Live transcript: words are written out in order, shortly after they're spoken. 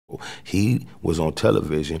He was on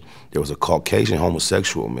television. There was a Caucasian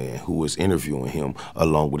homosexual man who was interviewing him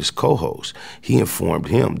along with his co-host. He informed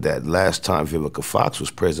him that last time Vivica Fox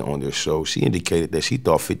was present on their show, she indicated that she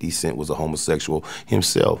thought 50 Cent was a homosexual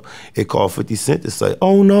himself. It called 50 Cent to say,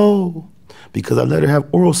 "Oh no, because I let her have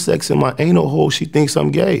oral sex in my anal hole, she thinks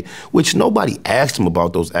I'm gay," which nobody asked him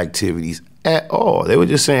about those activities at all. They were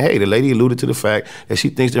just saying, hey, the lady alluded to the fact that she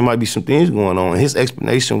thinks there might be some things going on. And his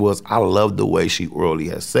explanation was, I love the way she orally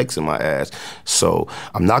has sex in my ass. So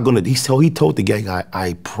I'm not gonna, he told the gay guy,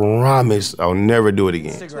 I promise I'll never do it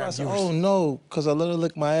again. I said, oh no, because I let her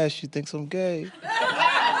lick my ass, she thinks I'm gay.